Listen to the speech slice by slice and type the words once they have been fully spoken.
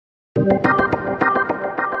Hi,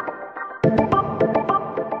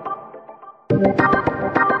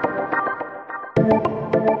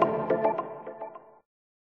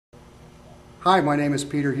 my name is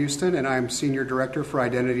Peter Houston, and I'm Senior Director for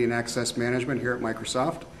Identity and Access Management here at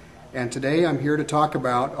Microsoft. And today I'm here to talk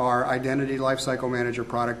about our Identity Lifecycle Manager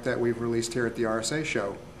product that we've released here at the RSA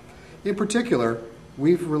show. In particular,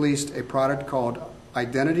 we've released a product called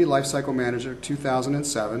Identity Lifecycle Manager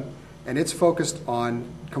 2007, and it's focused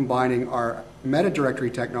on combining our meta-directory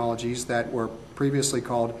technologies that were previously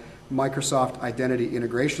called Microsoft Identity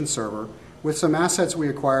Integration Server with some assets we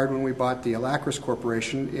acquired when we bought the Alacris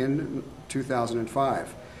Corporation in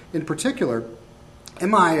 2005. In particular,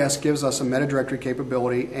 MIS gives us a meta-directory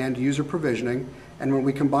capability and user provisioning, and when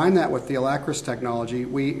we combine that with the Alacris technology,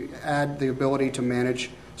 we add the ability to manage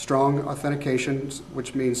strong authentication,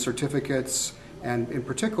 which means certificates and in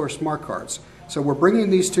particular smart cards. So we're bringing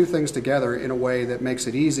these two things together in a way that makes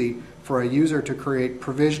it easy for a user to create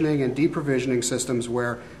provisioning and deprovisioning systems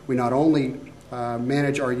where we not only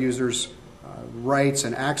manage our users' rights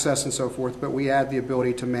and access and so forth, but we add the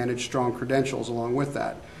ability to manage strong credentials along with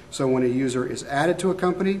that. So when a user is added to a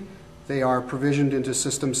company, they are provisioned into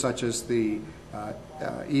systems such as the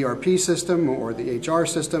ERP system or the HR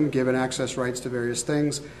system, given access rights to various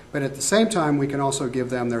things, but at the same time we can also give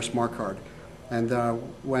them their smart card. And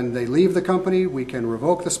when they leave the company, we can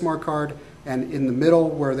revoke the smart card, and in the middle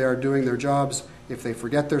where they are doing their jobs, if they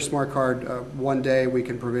forget their smart card one day, we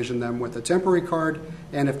can provision them with a temporary card,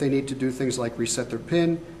 and if they need to do things like reset their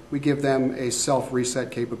PIN, we give them a self-reset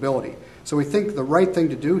capability. So we think the right thing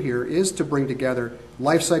to do here is to bring together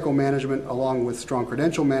lifecycle management along with strong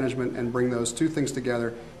credential management and bring those two things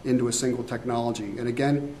together into a single technology. And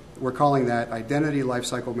again, we're calling that Identity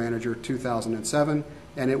Lifecycle Manager 2007,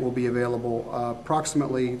 and it will be available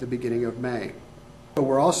approximately the beginning of May.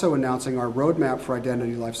 We're also announcing our roadmap for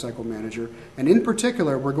Identity Lifecycle Manager, and in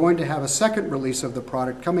particular we're going to have a second release of the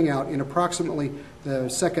product coming out in approximately the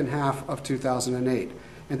second half of 2008.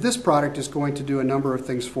 And this product is going to do a number of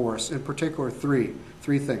things for us, in particular three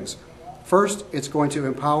things. First, it's going to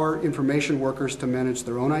empower information workers to manage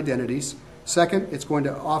their own identities. Second, it's going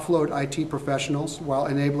to offload IT professionals while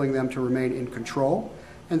enabling them to remain in control.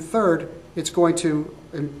 And third, it's going to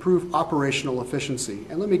improve operational efficiency.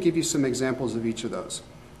 And let me give you some examples of each of those.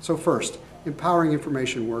 So first, empowering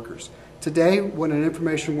information workers. Today, when an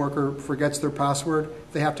information worker forgets their password,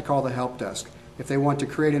 they have to call the help desk. If they want to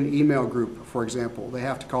create an email group, for example, they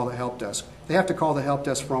have to call the help desk. They have to call the help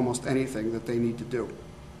desk for almost anything that they need to do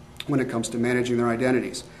when it comes to managing their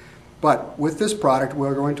identities. But with this product,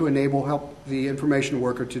 we're going to enable the information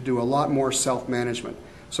worker to do a lot more self-management.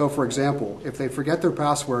 So for example, if they forget their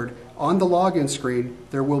password, on the login screen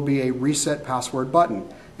there will be a reset password button.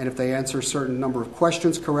 And if they answer a certain number of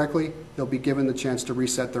questions correctly, they'll be given the chance to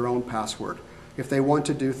reset their own password. If they want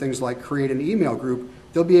to do things like create an email group,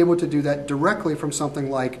 they'll be able to do that directly from something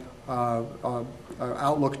like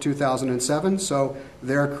Outlook 2007. So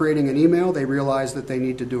they're creating an email, they realize that they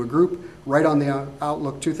need to do a group. Right on the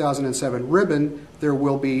Outlook 2007 ribbon, there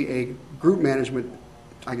will be a group management,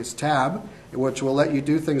 tab, which will let you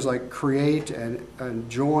do things like create and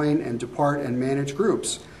join and depart and manage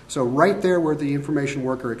groups. So right there where the information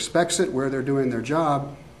worker expects it, where they're doing their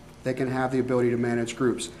job, they can have the ability to manage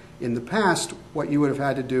groups. In the past, what you would have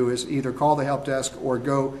had to do is either call the help desk or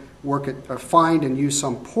go find and use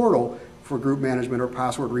some portal for group management or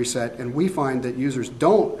password reset, and we find that users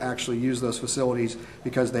don't actually use those facilities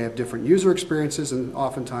because they have different user experiences and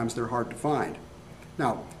oftentimes they're hard to find.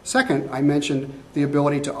 Now, second, I mentioned the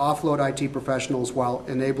ability to offload IT professionals while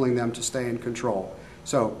enabling them to stay in control.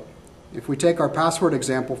 So, if we take our password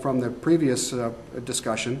example from the previous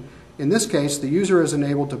discussion, in this case, the user is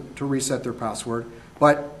enabled to reset their password,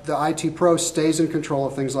 but the IT pro stays in control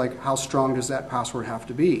of things like how strong does that password have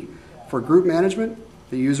to be. For group management,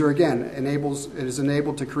 the user again is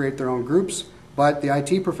enabled to create their own groups, but the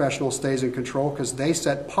IT professional stays in control because they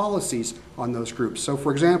set policies on those groups. So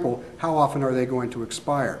for example, how often are they going to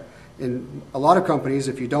expire? In a lot of companies,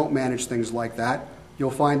 if you don't manage things like that, you'll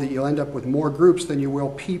find that you'll end up with more groups than you will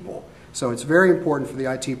people. So it's very important for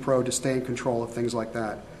the IT pro to stay in control of things like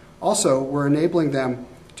that. Also, we're enabling them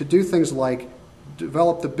to do things like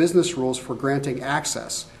develop the business rules for granting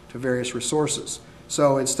access to various resources.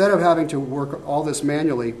 So instead of having to work all this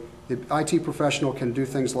manually, the IT professional can do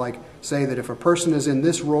things like say that if a person is in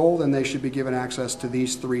this role, then they should be given access to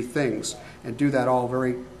these three things, and do that all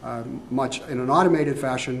very much in an automated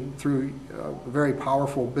fashion through a very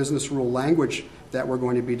powerful business rule language that we're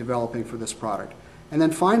going to be developing for this product. And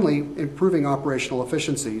then finally, improving operational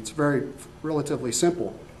efficiency. It's very relatively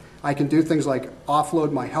simple. I can do things like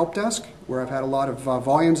offload my help desk, where I've had a lot of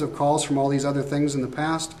volumes of calls from all these other things in the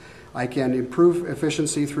past. I can improve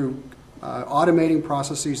efficiency through automating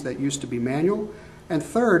processes that used to be manual. And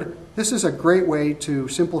third, this is a great way to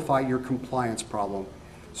simplify your compliance problem.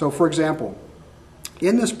 So for example,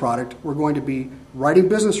 in this product, we're going to be writing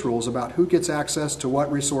business rules about who gets access to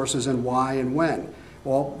what resources and why and when.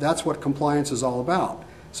 Well, that's what compliance is all about.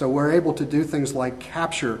 So we're able to do things like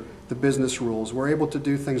capture the business rules. We're able to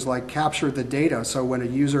do things like capture the data, so when a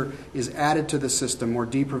user is added to the system or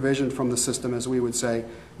deprovisioned from the system, as we would say,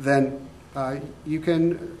 then you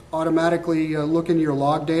can automatically look into your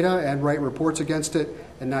log data and write reports against it,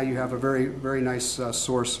 and now you have a very, very nice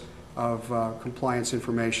source of compliance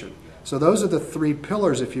information. So those are the three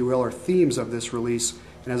pillars, if you will, or themes of this release.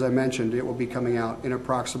 And as I mentioned, it will be coming out in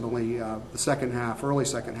approximately the second half, early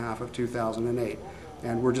second half of 2008.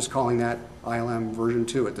 And we're just calling that ILM version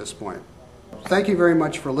 2 at this point. Thank you very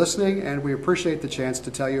much for listening, and we appreciate the chance to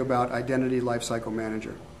tell you about Identity Lifecycle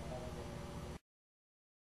Manager.